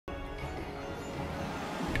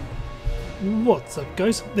What's up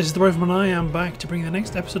guys, this is the Rifleman. I am back to bring the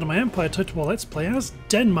next episode of my Empire Total War Let's Play as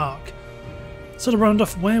Denmark. So to round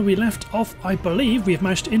off where we left off, I believe we have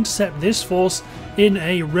managed to intercept this force in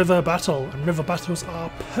a river battle, and river battles are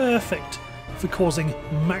perfect for causing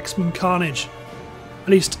maximum carnage. At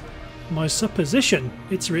least my supposition.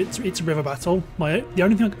 It's a river battle. The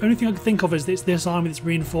only thing I can think of is it's this army that's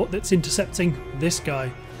reinforced, that's intercepting this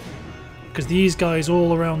guy. Because these guys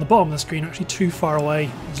all around the bottom of the screen are actually too far away.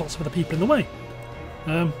 There's lots of other people in the way.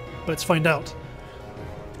 But let's find out.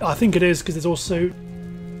 I think it is because there's also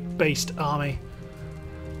based army.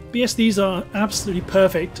 But yes, these are absolutely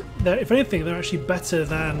perfect. If anything, they're actually better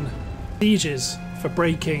than sieges for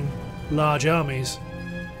breaking large armies.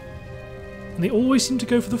 And they always seem to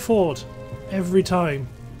go for the ford. Every time.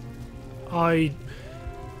 I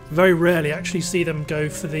very rarely actually see them go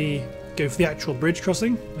for the actual bridge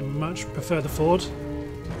crossing. I much prefer the ford.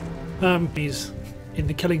 He's in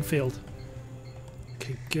the killing field.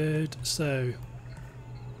 Okay, good. So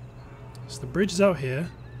the bridge is out here,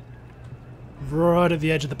 right at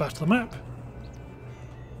the edge of the battle map.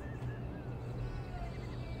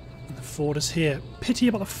 And the ford is here. Pity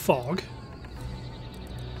about the fog.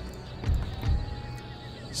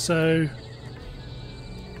 So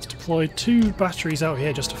let's deploy 2 batteries out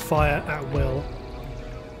here just to fire at will.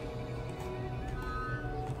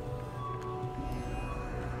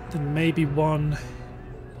 Then maybe one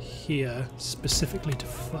here specifically to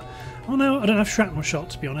fire. Oh no, I don't have shrapnel shot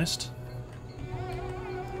to be honest.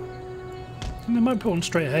 I think I might put one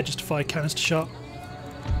straight ahead just to fire canister shot.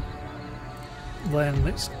 Then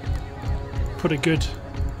let's put a good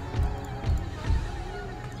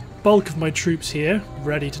bulk of my troops here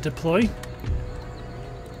ready to deploy.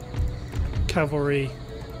 Cavalry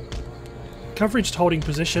just holding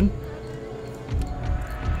position.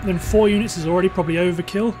 Then 4 units is already probably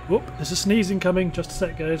overkill. Whoop, there's a sneezing coming. Just a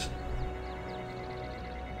sec, guys.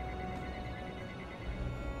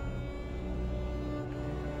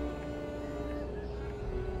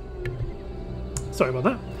 Sorry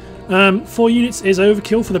about that. 4 units is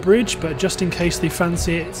overkill for the bridge, but just in case they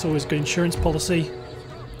fancy it, it's always good insurance policy.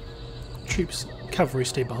 Troops, cavalry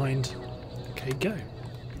stay behind. Okay, go.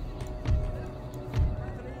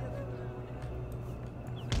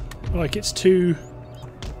 Like it's too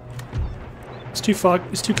far.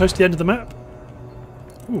 It's too close to the end of the map.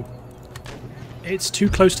 Ooh. It's too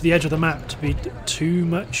close to the edge of the map to be too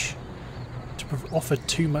much. To offer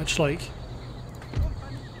too much, like.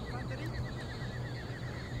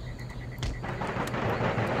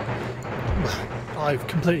 I've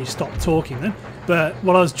completely stopped talking then. But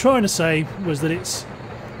what I was trying to say was that it's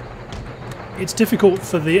difficult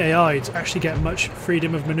for the AI to actually get much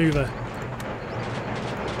freedom of manoeuvre.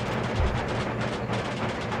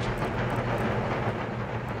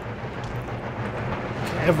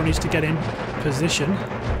 Everyone needs to get in position.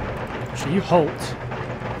 Actually, you halt.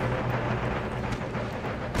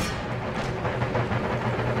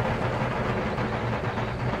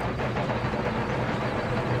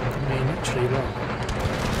 I mean, actually, well.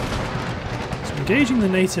 So engaging the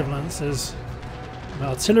native lancers. My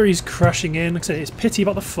artillery's crashing in. Like I said, it's pity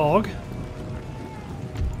about the fog.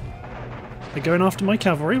 They're going after my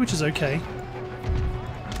cavalry, which is okay.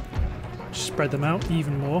 Just spread them out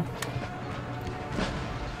even more.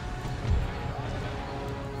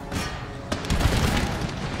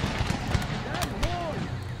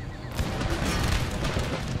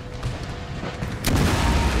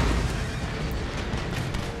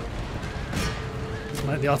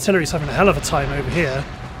 The artillery's having a hell of a time over here.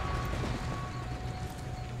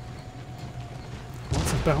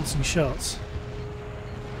 Lots of bouncing shots.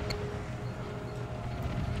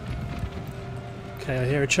 Okay, I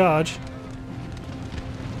hear a charge.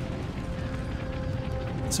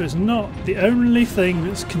 So it's not... The only thing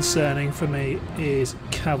that's concerning for me is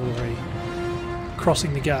cavalry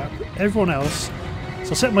crossing the gap. Everyone else... So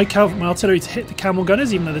I'll set my artillery to hit the camel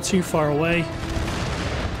gunners even though they're too far away.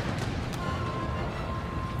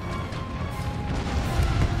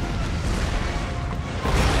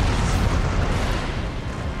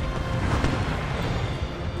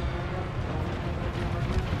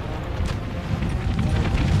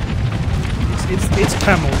 It's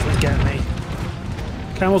camels that get me.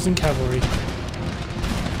 Camels and cavalry.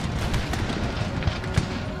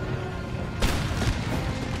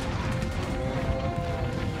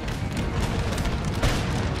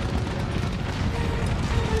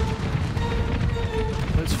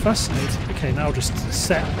 But it's fascinating. Okay, now just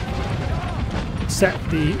set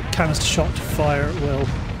the canister shot to fire at will.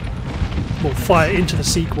 Well, fire into the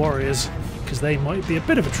Sikh warriors because they might be a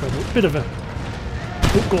bit of a trouble. Bit of a.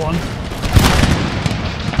 Oh, go on.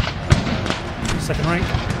 Second rank.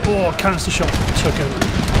 Oh, canister shot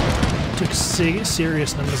took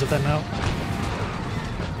serious numbers of them out.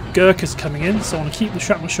 Gurkhas coming in, so I want to keep the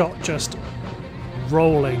shrapnel shot just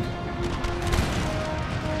rolling.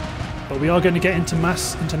 But we are going to get into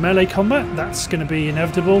melee combat. That's going to be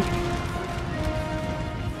inevitable.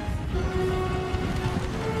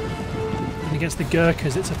 And against the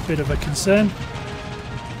Gurkhas, it's a bit of a concern.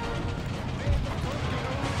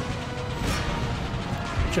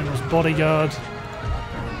 General's bodyguard.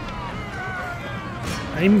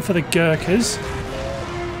 Aiming for the Gurkhas.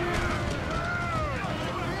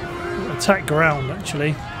 Attack ground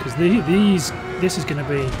actually, because this is going to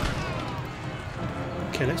be.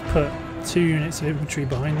 Okay, let's put 2 units of infantry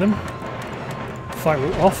behind them. Fire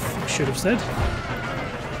route off, I should have said.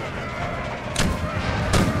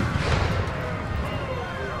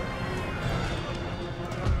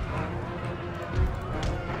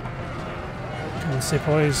 Come on,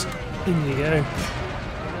 Sepoys, in you go.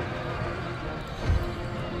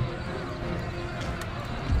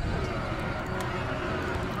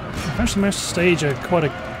 I've actually managed to stage quite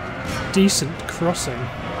a decent crossing.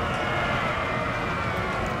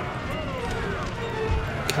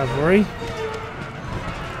 Cavalry.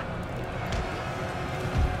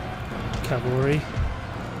 Cavalry.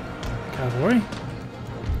 Cavalry.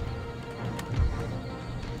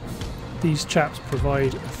 These chaps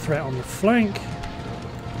provide a threat on the flank.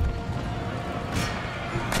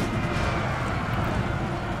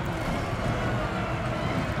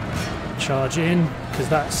 Charge in,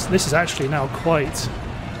 because this is actually now quite a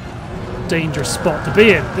dangerous spot to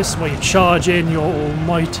be in. This is where you charge in your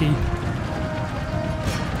almighty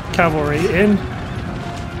cavalry in.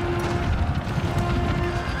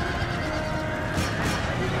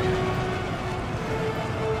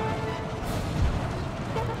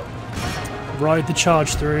 Ride the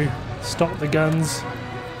charge through, stop the guns.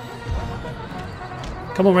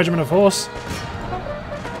 Come on, regiment of horse.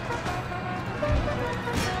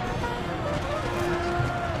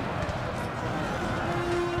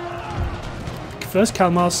 First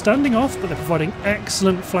Kalmars standing off, but they're providing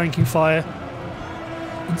excellent flanking fire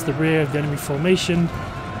into the rear of the enemy formation.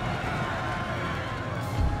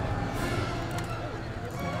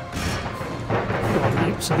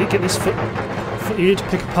 So they get this foot unit to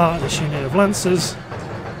pick apart this unit of lancers.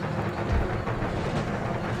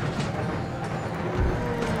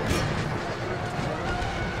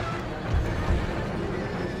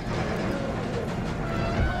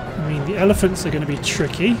 I mean, the elephants are going to be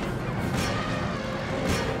tricky.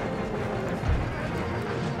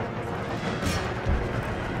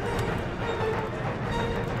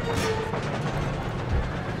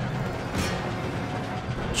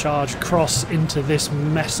 Charge cross into this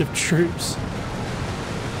mess of troops.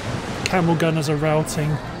 Camel gunners are routing.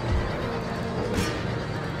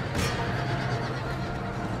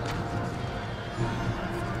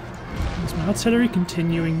 There's my artillery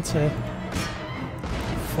continuing to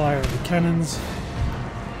fire at the cannons.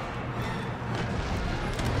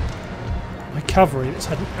 My cavalry that's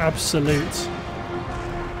had an absolute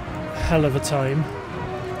hell of a time.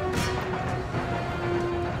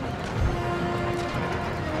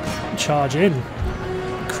 Charge in,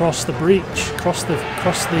 cross the breach, cross the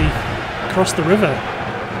river,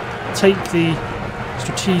 take the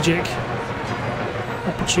strategic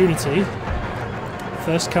opportunity.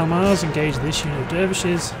 First Kalmars engage this unit of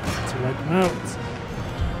dervishes to wipe them out.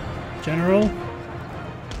 General,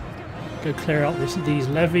 go clear out these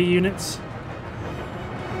levy units.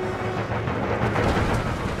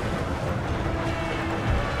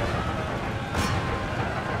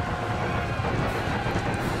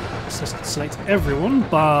 Just select everyone,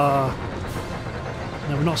 bar.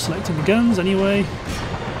 No, we're not selecting the guns anyway.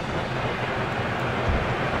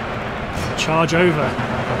 Charge over.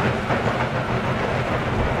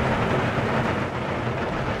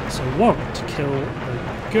 So want to kill the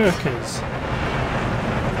Gurkhas.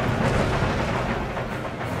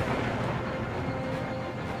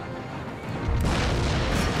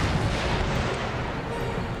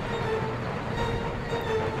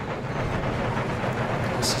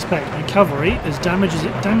 My cavalry, as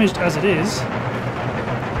damaged as it is,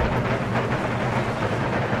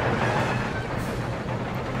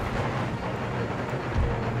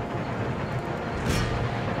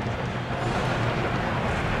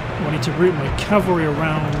 I need to route my cavalry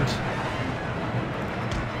around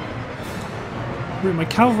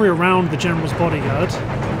the general's bodyguard.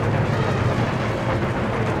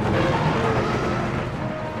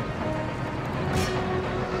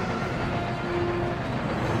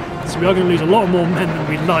 We are going to lose a lot more men than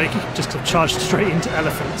we'd like, just to charge straight into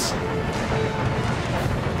elephants.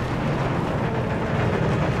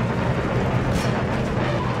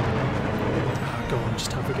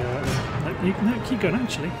 No, keep going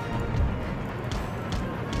actually.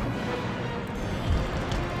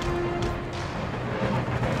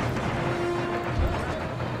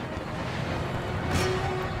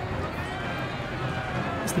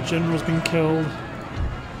 The general's been killed.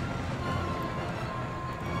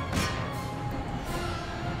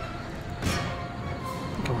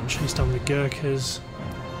 Go on, chase down the Gurkhas.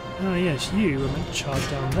 Oh yes, you were meant to charge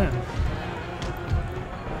down them.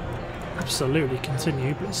 Absolutely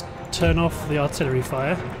continue, but let's turn off the artillery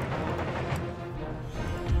fire.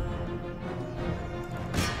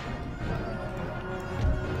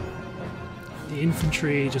 The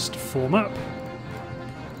infantry just form up.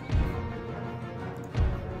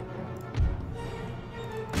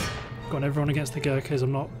 Got everyone against the Gurkhas.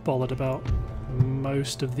 I'm not bothered about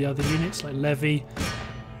most of the other units like Levy,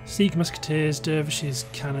 Sikh musketeers, dervishes,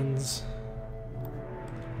 cannons.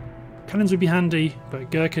 Cannons would be handy,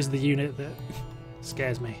 but Gurkhas are the unit that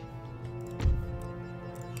scares me.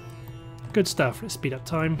 Good stuff. Let's speed up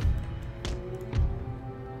time.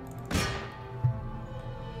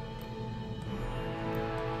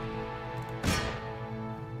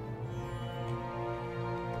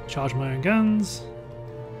 Charge my own guns.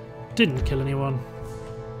 Didn't kill anyone.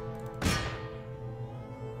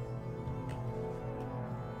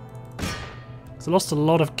 So I lost a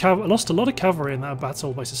lot of cavalry in that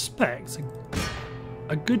battle. I suspect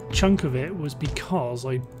a good chunk of it was because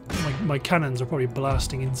my cannons are probably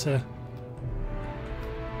blasting into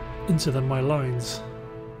my lines.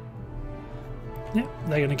 Yep,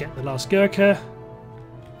 they're going to get the last Gurkha.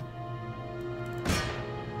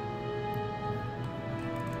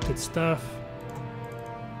 Good stuff.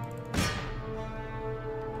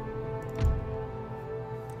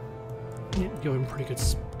 You're in pretty good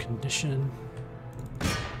condition.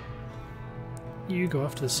 You go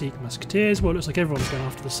after the Sikh musketeers. Well, it looks like everyone's going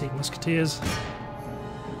after the Sikh musketeers.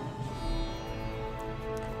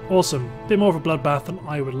 Awesome. Bit more of a bloodbath than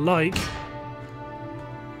I would like.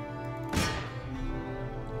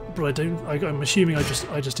 But I'm assuming I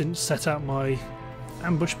just didn't set out my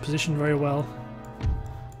ambush position very well.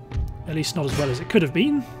 At least not as well as it could have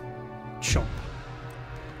been. Chop.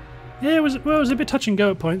 Yeah, it was a bit touch and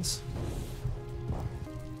go at points.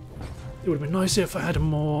 It would have been nicer if I had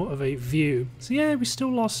more of a view. So yeah, we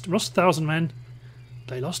still lost 1,000 men.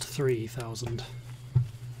 They lost 3,000.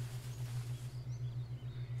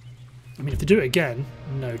 I mean, if they do it again,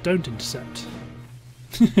 no, don't intercept.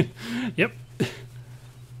 Yep.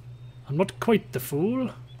 I'm not quite the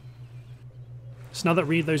fool. So now that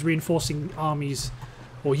those reinforcing armies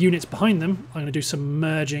or units behind them, I'm going to do some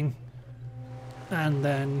merging and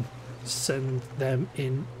then send them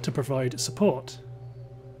in to provide support.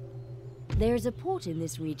 There is a port in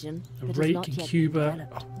this region that rake has not in yet Cuba. been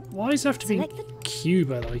developed. Why does it have to be in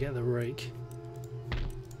Cuba that I get the rake?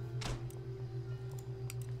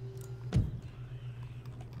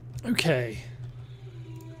 Okay.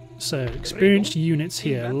 So, experienced units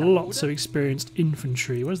here. Lots of experienced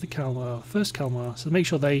infantry. Where's the Kalmar? First Kalmar. So make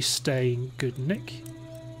sure they stay in good nick.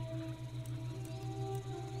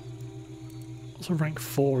 Also rank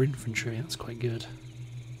 4 infantry. That's quite good.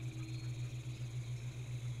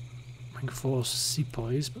 Rank 4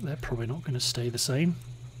 sepoys, but they're probably not going to stay the same.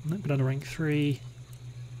 Nope, down to rank 3.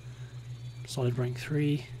 Solid rank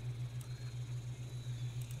 3.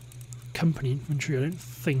 Company infantry, I don't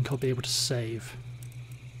think I'll be able to save.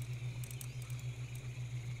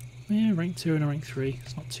 Yeah, rank 2 and a rank 3.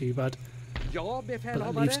 It's not too bad. But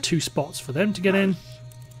that leaves 2 spots for them to get in.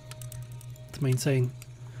 To maintain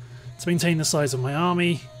the size of my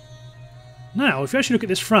army. Now, if you actually look at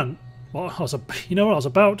this front, you know what I was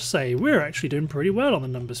about to say, we're actually doing pretty well on the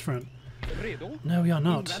numbers front. No, we are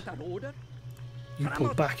not. You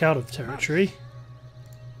pulled back out of the territory.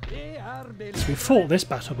 So we fought this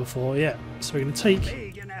battle before, yeah. So we're going to take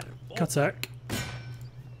Katak,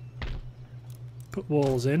 put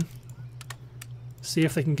walls in, see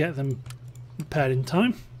if they can get them repaired in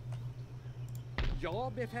time.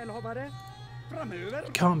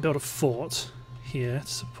 Can't build a fort here to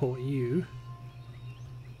support you.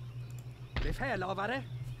 Okay,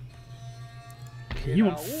 you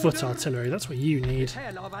want foot artillery, that's what you need.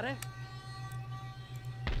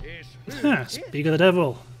 Ah, speak of the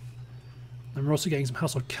devil. And we're also getting some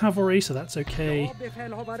household cavalry, so that's okay.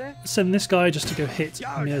 Send this guy just to go hit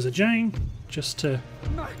Mirza Jang, just to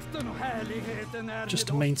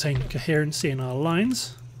maintain coherency in our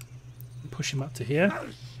lines. And push him up to here.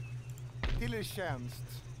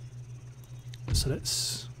 So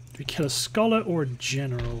let's... do we kill a scholar or a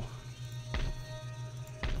general?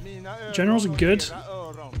 Generals are good,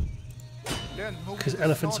 because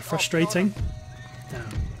elephants are frustrating. Down.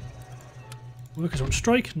 Workers on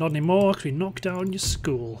strike, not anymore because we knocked down your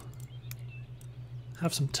school.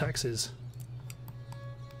 Have some taxes.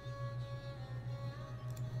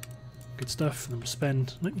 Good stuff, and then we'll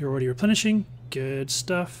spend. No, you're already replenishing. Good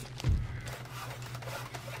stuff.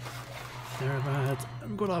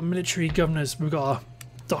 We've got our military governors. We've got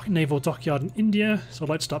our naval dockyard in India, so I'd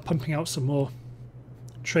like to start pumping out some more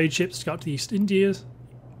trade ships to go out to the East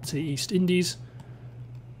Indies.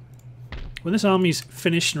 When this army's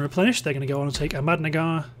finished and replenished, they're going to go on and take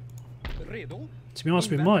Ahmadnagar. To be honest,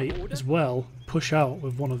 we might as well push out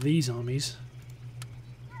with one of these armies.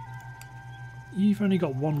 You've only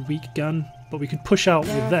got one weak gun, but we can push out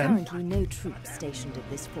with them. There are currently no troops stationed at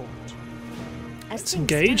this fort. Let's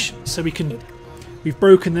engage, so we can. We've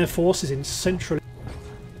broken their forces in central.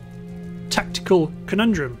 Tactical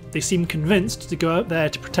conundrum. They seem convinced to go out there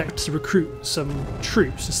to recruit some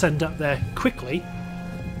troops to send up there quickly,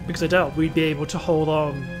 because I doubt we'd be able to hold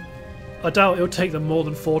on. I doubt it'll take them more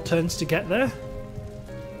than 4 turns to get there.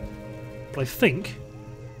 But I think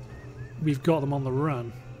we've got them on the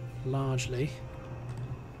run, largely.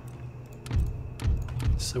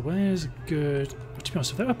 So where's good... To be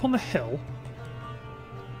honest, if they're up on the hill...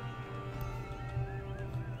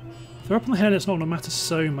 If they're up on the hill, it's not going to matter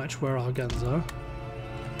so much where our guns are.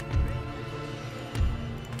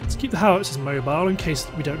 Let's keep the howitzers mobile in case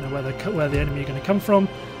we don't know where the enemy are going to come from.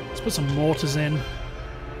 Let's put some mortars in.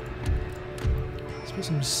 Let's put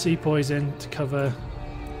some sepoys in to cover...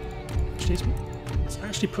 Let's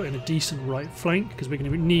actually put in a decent right flank because we're going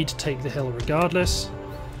to need to take the hill regardless.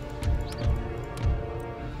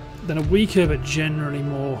 Then a weaker but generally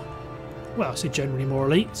more... Well, I say generally more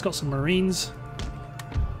elite. It's got some marines.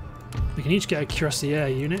 We can each get a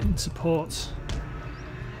cuirassier unit in support.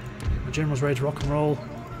 My general's ready to rock and roll.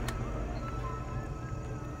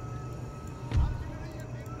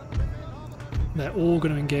 They're all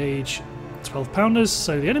going to engage 12 pounders,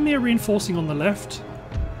 so the enemy are reinforcing on the left.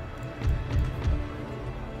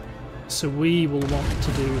 So we will want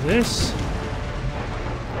to do this.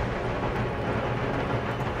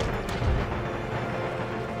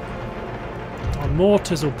 Our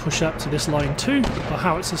mortars will push up to this line too, or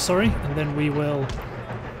howitzers, sorry, and then we will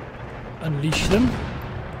unleash them.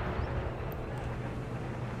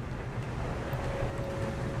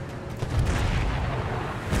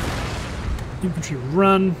 Infantry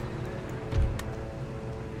run.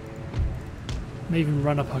 May even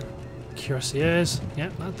run up our cuirassiers.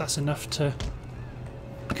 Yeah, that's enough to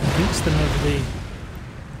convince them of the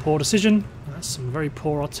poor decision. That's some very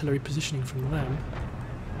poor artillery positioning from them.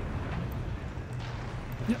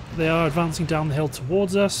 Yep, they are advancing down the hill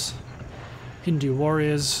towards us. Hindu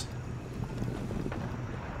warriors.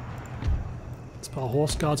 Let's put our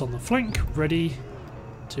horse guards on the flank, ready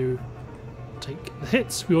to take the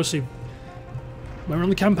hits. We also, when we're on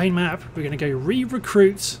the campaign map, we're going to go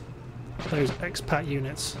re-recruit those expat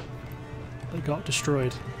units that got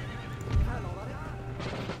destroyed.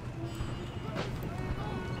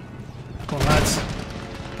 Come on, lads.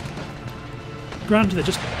 Granted, they're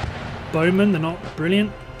just bowmen, they're not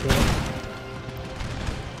brilliant, but...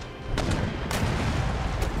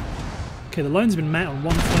 Okay, the line's been met on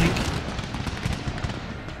one flank.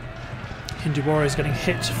 Hindu warriors getting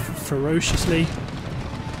hit ferociously.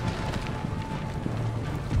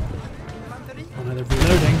 Oh no, they're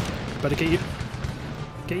reloading. Better get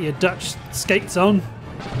your Dutch skates on.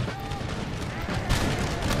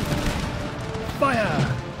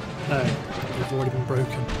 Fire! No, they've already been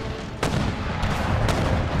broken.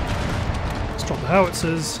 Let's drop the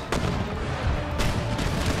howitzers.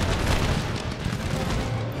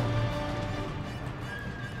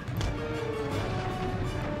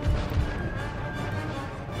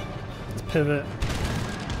 Let's pivot.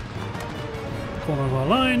 Corner of our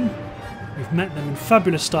line. We've met them in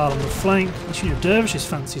fabulous style on the flank. The unit of dervishes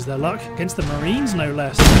fancies their luck against the marines, no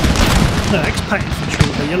less. No, expat infantry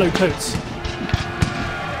with their yellow coats.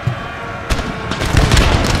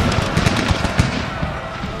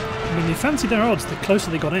 I mean, they fancied their odds the closer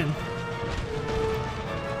they got in.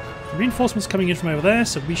 The reinforcements coming in from over there,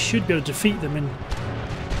 so we should be able to defeat them in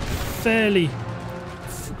fairly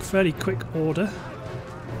quick order.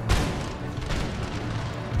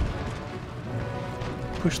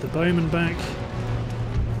 Push the bowmen back.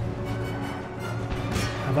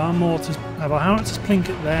 Have our mortars, have our howitzers plink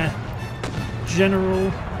at their general.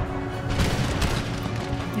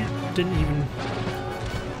 Yeah, didn't even.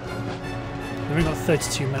 They've only got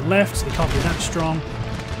 32 men left, so they can't be that strong.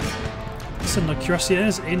 Send our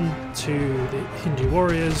cuirassiers into the Hindu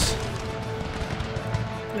warriors.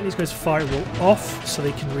 Let these guys firewall off so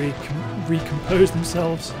they can recompose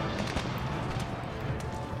themselves.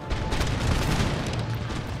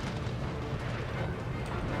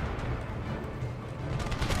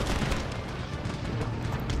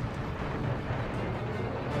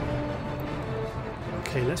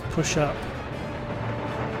 Okay, let's push up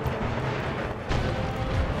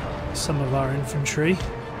some of our infantry.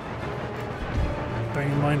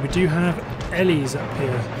 Bearing in mind we do have Ellies up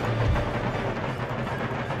here.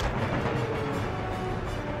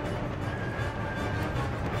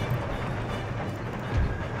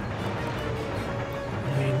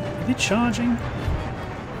 I mean, are they charging?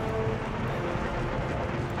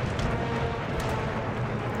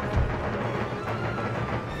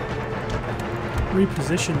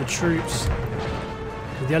 Reposition the troops.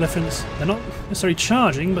 With the elephants, they're not necessarily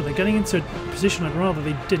charging, but they're getting into a position I'd rather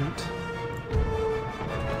they didn't.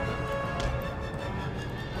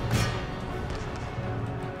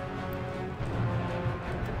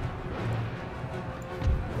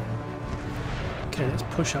 Okay, let's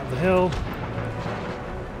push up the hill.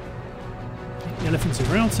 The elephants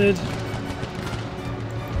are routed.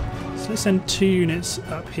 So let's send 2 units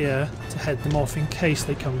up here to head them off in case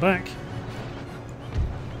they come back.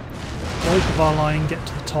 Bulk of our line get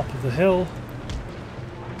to the top of the hill.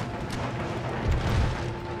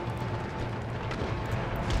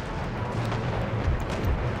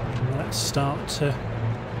 And let's start to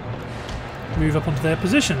move up onto their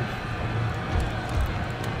position.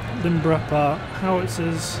 Limber up our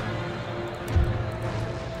howitzers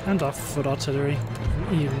and our foot artillery,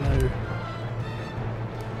 even though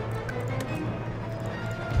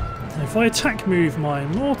if I attack move my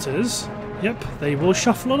mortars, yep, they will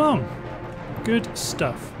shuffle along. Good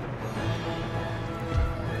stuff.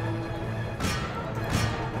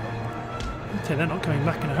 Okay, they're not coming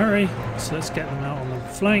back in a hurry, so let's get them out on the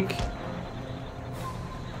flank.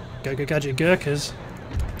 Go gadget Gurkhas.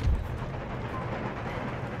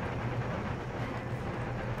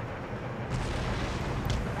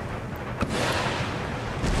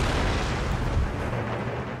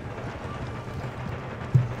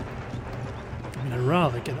 I mean, I'd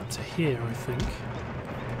rather get up to here, I think.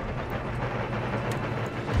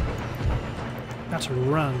 To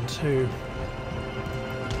run too.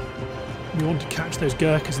 We want to catch those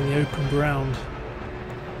Gurkhas in the open ground.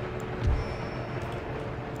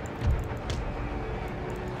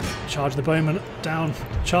 Charge the bowmen down,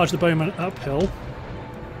 charge the bowmen uphill.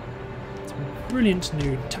 It's a brilliant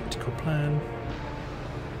new tactical plan.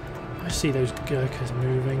 I see those Gurkhas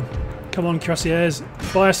moving. Come on, cuirassiers,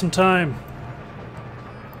 buy us some time.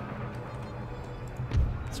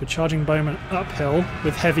 So we're charging bowmen uphill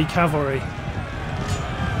with heavy cavalry.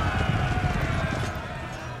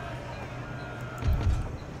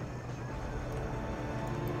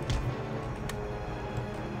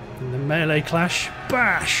 Melee clash,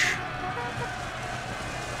 bash!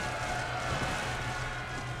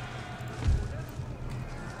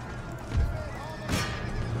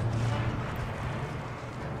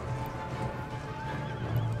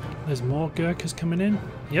 There's more Gurkhas coming in.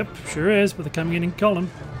 Yep, sure is, but they're coming in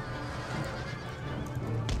column.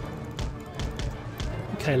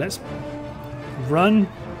 Okay, let's run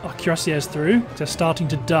our cuirassiers through. They're starting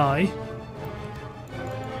to die.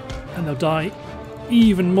 And they'll die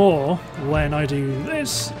even more when I do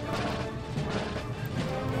this.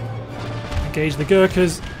 Engage the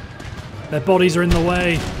Gurkhas. Their bodies are in the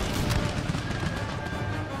way.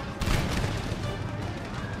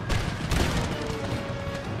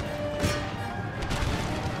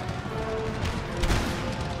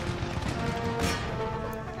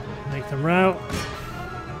 Make them rout.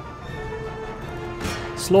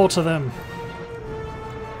 Slaughter them.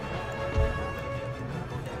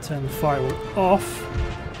 Turn the firewall off,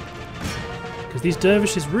 because these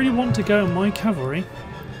dervishes really want to go on my cavalry.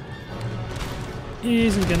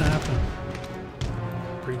 Isn't going to happen.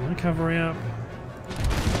 Bring my cavalry up.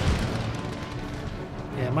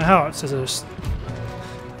 Yeah, my howitzers are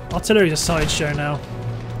artillery's a sideshow now.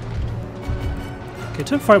 Okay,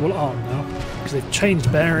 turn firewall on now, because they've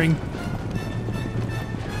changed bearing.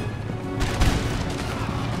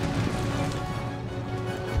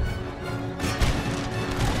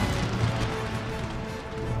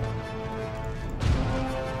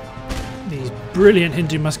 Brilliant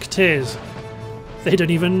Hindu musketeers. They don't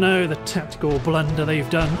even know the tactical blunder they've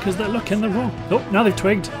done because they're looking the wrong. Oh, now they've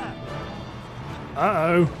twigged.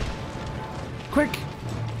 Uh-oh. Quick!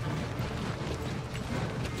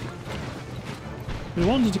 We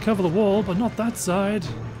wanted to cover the wall, but not that side.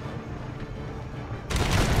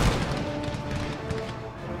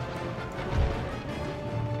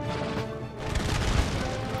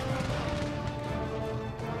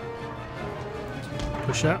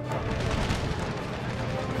 Push up.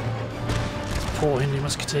 Poor Hindu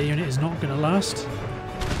musketeer unit is not going to last.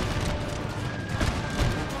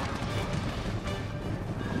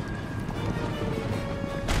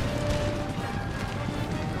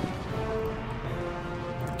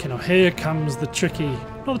 here comes the tricky,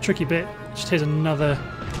 not the tricky bit, just here's another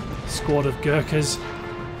squad of Gurkhas.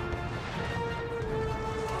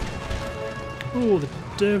 Oh, the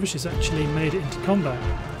dervishes actually made it into combat.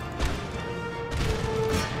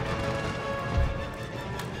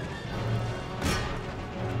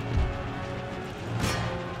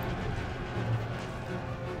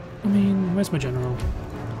 I mean, where's my general?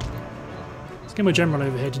 Let's get my general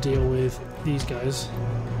over here to deal with these guys.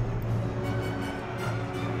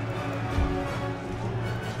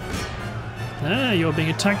 Ah, you're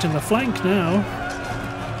being attacked in the flank now.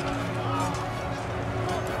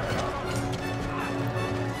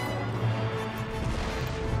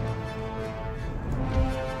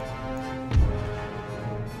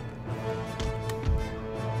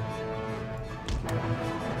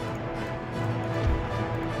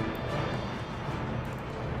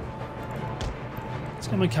 Let's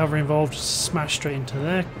get my cavalry involved, smash straight into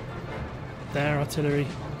their artillery.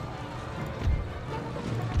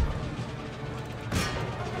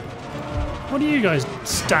 What are you guys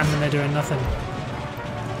standing there doing nothing?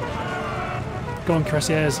 Go on,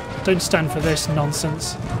 cuirassiers, don't stand for this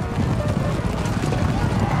nonsense.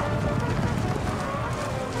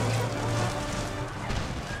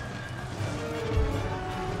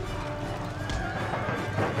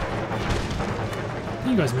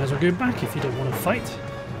 You guys may as well go back if you don't want to fight.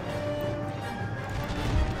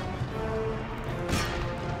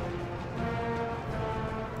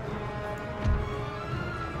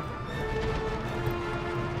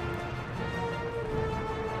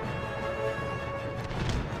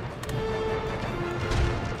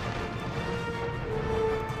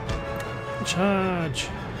 Charge!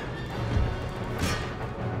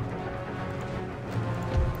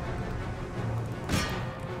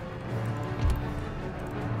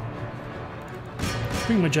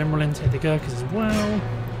 Bring my general in to hit the Gurkhas as well.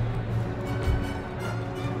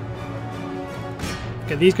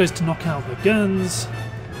 Get these guys to knock out the guns.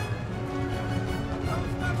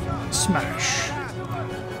 Smash!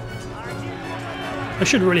 I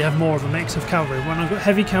should really have more of a mix of cavalry. When I've got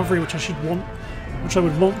heavy cavalry, which I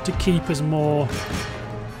would want to keep as more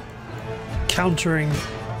countering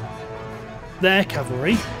their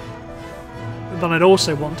cavalry, then I'd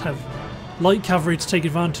also want to have light cavalry to take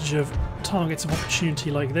advantage of targets of opportunity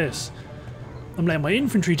like this. I'm letting my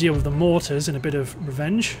infantry deal with the mortars in a bit of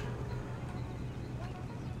revenge,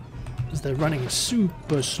 as they're running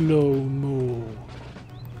super slow-mo.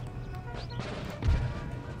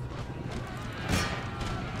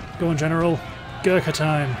 Go on, General. Gurkha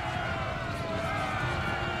time.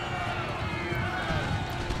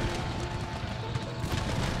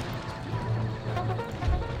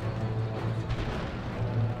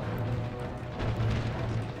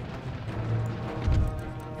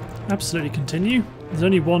 Absolutely continue. There's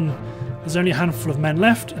only a handful of men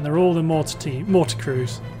left, and they're all the mortar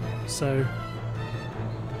crews. So,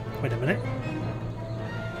 wait a minute.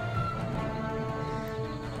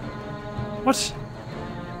 What?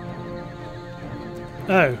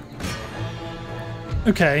 Oh.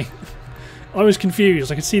 Okay. I was confused.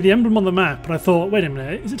 I could see the emblem on the map, and I thought, wait a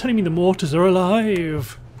minute, is it telling me the mortars are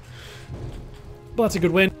alive? But that's a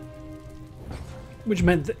good win. Which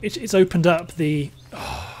meant that it's opened up the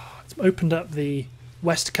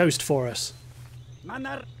west coast for us.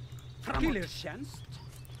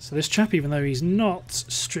 So this chap, even though he's not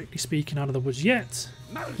strictly speaking out of the woods yet,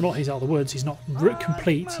 not he's out of the woods, he's not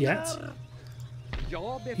complete yet.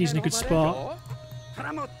 He's in a good spot.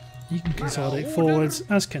 He can consolidate forwards,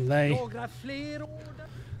 as can they.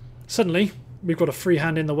 Suddenly, we've got a free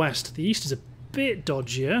hand in the west. The east is a bit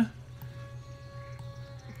dodgier,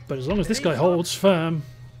 but as long as this guy holds firm,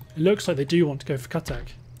 it looks like they do want to go for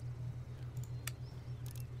Katak.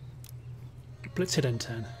 Blitz hit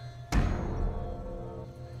N10.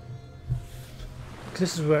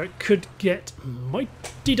 This is where it could get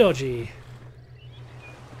mighty dodgy.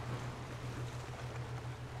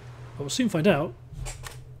 But we'll soon find out.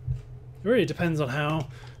 It really depends on how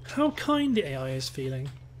kind the AI is feeling.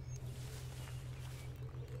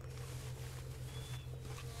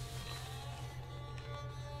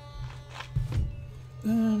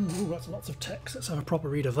 Ooh, that's lots of text. Let's have a proper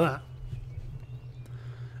read of that.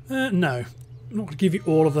 No. I'm not going to give you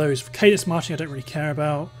all of those. For cadence marching I don't really care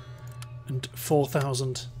about. And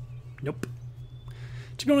 4,000. Nope.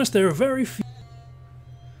 To be honest, there are very few.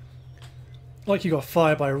 Like you've got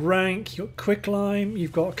fire by rank, you've got quicklime,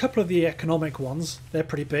 you've got a couple of the economic ones. They're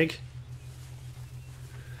pretty big.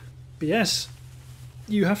 But yes,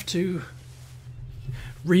 you have to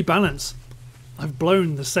rebalance. I've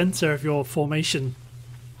blown the centre of your formation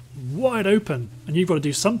wide open, and you've got to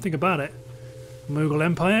do something about it. Mughal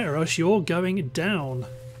Empire, or else you're going down.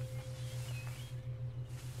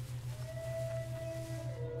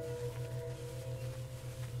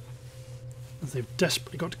 As they've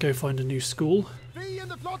desperately got to go find a new school.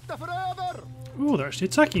 Oh, they're actually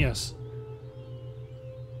attacking us.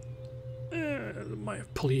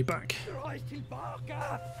 Might pull you back.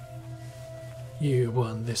 You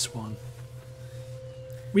won this one.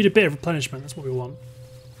 We need a bit of replenishment, that's what we want.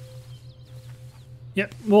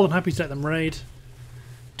 Yep, more than happy to let them raid.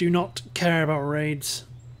 Do not care about raids.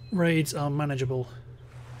 Raids are manageable.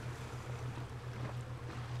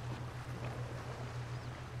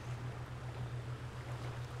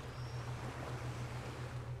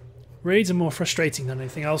 Raids are more frustrating than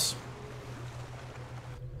anything else.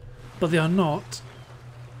 But they are not.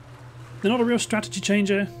 They're not a real strategy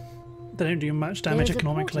changer. They don't do much damage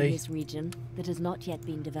economically. There is a port in this region that has not yet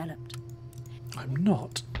been developed. I'm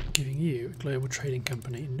not giving you a global trading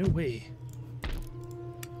company. No way.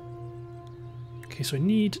 Okay, so I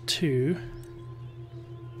need to...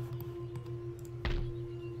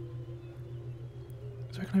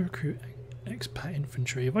 So how can I recruit expat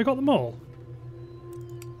infantry? Have I got them all?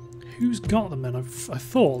 Who's got them then? I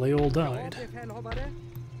thought they all died.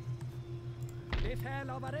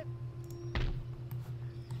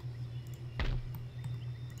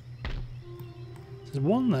 There's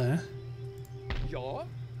one there.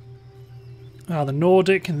 Ah, the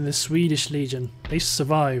Nordic and the Swedish Legion. They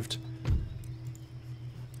survived.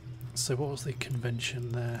 So what was the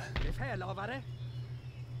convention there?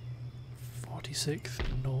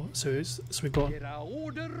 46th North. So we've got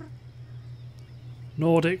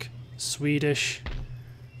Nordic, Swedish,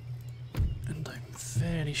 and I'm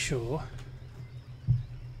fairly sure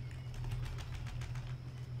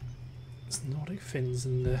it's the Nordic Finns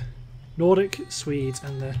and the Nordic Swedes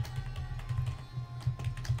and the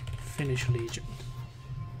Finnish Legion.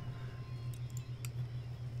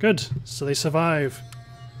 Good, so they survive,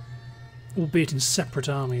 albeit in separate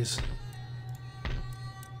armies.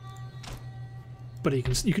 But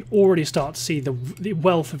you can already start to see the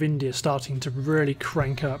wealth of India starting to really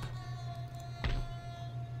crank up.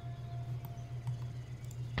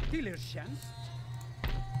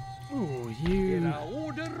 Oh, you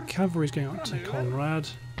cavalry's going up to Conrad.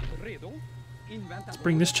 Let's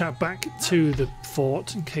bring this chap back to the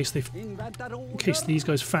fort in case these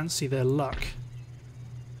guys fancy their luck.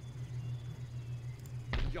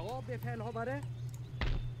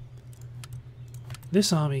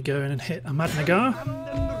 This army go in and hit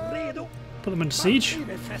Ahmadnagar. Put them under siege.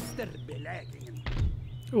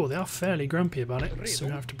 Oh, they are fairly grumpy about it, so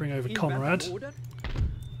we have to bring over Conrad.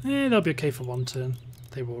 They'll be okay for one turn.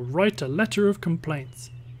 They will write a letter of complaints.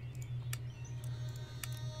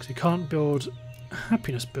 Because you can't build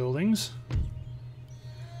happiness buildings.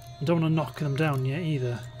 I don't want to knock them down yet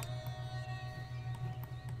either.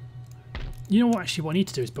 You know what, actually what I need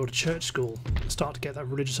to do is build a church school. Start to get that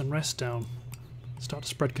religious unrest down. Start to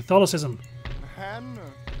spread Catholicism.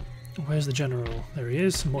 Where's the general? There he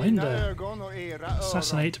is. Mohinder.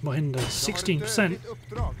 Assassinate Mohinder. 16%.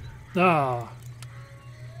 Ah.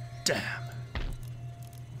 Damn.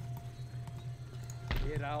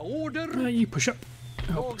 You push up.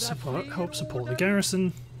 Help support the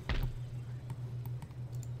garrison.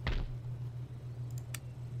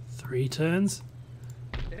 3 turns.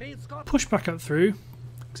 Push back up through.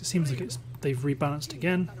 Because it seems like they've rebalanced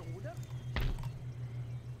again.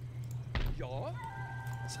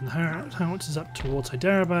 Send the howitzers up towards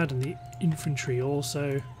Hyderabad and the infantry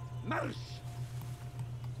also.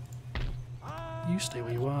 You stay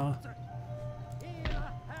where you are.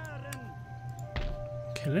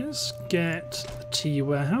 Okay, let's get the tea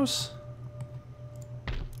warehouse.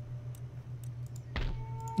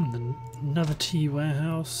 And then another tea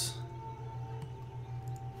warehouse.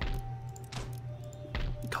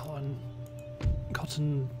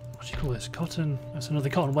 Cotton, what do you call this? Cotton, that's another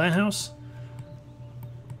cotton warehouse.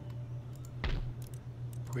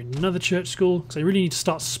 Probably another church school, because I really need to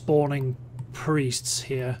start spawning priests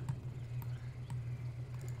here.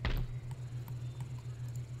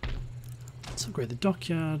 Let's upgrade the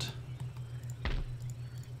dockyard.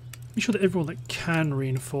 Be sure that everyone that can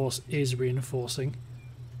reinforce is reinforcing.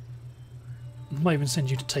 I might even send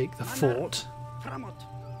you to take the fort. I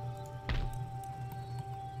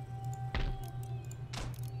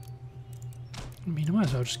mean, I might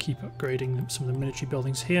as well just keep upgrading some of the military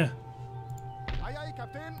buildings here.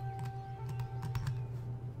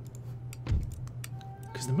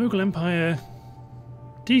 Because the Mughal Empire,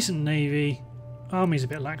 decent navy, army's a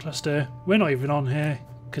bit lackluster. We're not even on here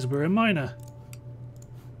because we're a minor.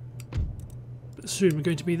 But soon we're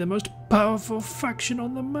going to be the most powerful faction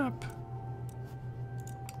on the map.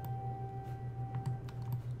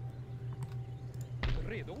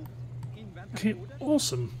 Okay,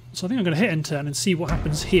 awesome. So I think I'm going to hit enter and see what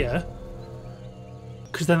happens here.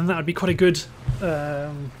 because then that would be quite a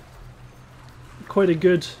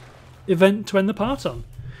good event to end the part on,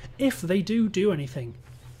 if they do anything.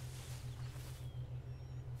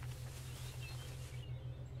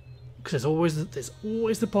 Because there's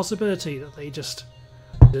always the possibility that they just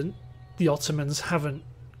the Ottomans haven't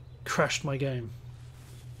crashed my game.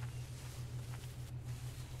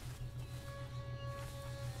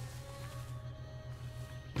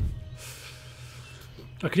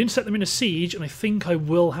 I could intercept them in a siege, and I think I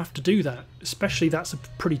will have to do that. Especially that's a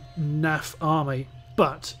pretty naff army.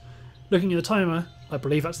 But looking at the timer, I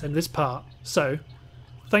believe that's the end of this part. So,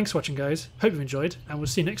 thanks for watching, guys. Hope you've enjoyed, and we'll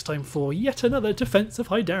see you next time for yet another defense of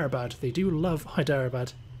Hyderabad. They do love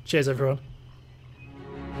Hyderabad. Cheers, everyone.